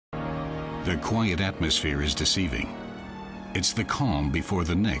The quiet atmosphere is deceiving. It's the calm before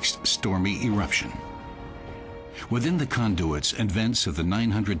the next stormy eruption. Within the conduits and vents of the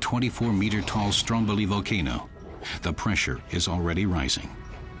 924-meter-tall Strómboli volcano, the pressure is already rising.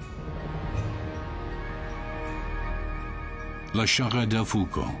 La Chara del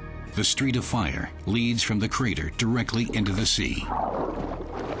Fuoco, the street of fire, leads from the crater directly into the sea.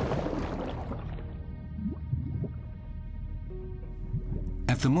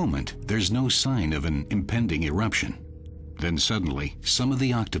 At the moment, there's no sign of an impending eruption. Then suddenly, some of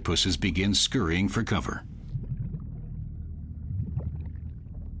the octopuses begin scurrying for cover.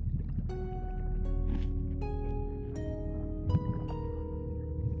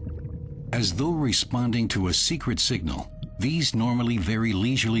 As though responding to a secret signal, these normally very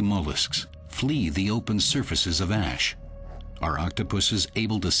leisurely mollusks flee the open surfaces of ash. Are octopuses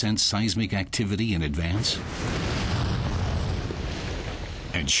able to sense seismic activity in advance?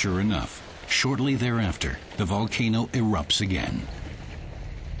 And sure enough, shortly thereafter, the volcano erupts again.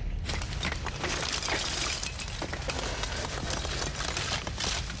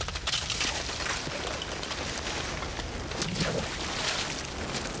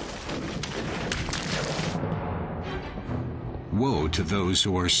 Woe to those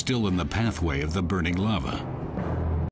who are still in the pathway of the burning lava.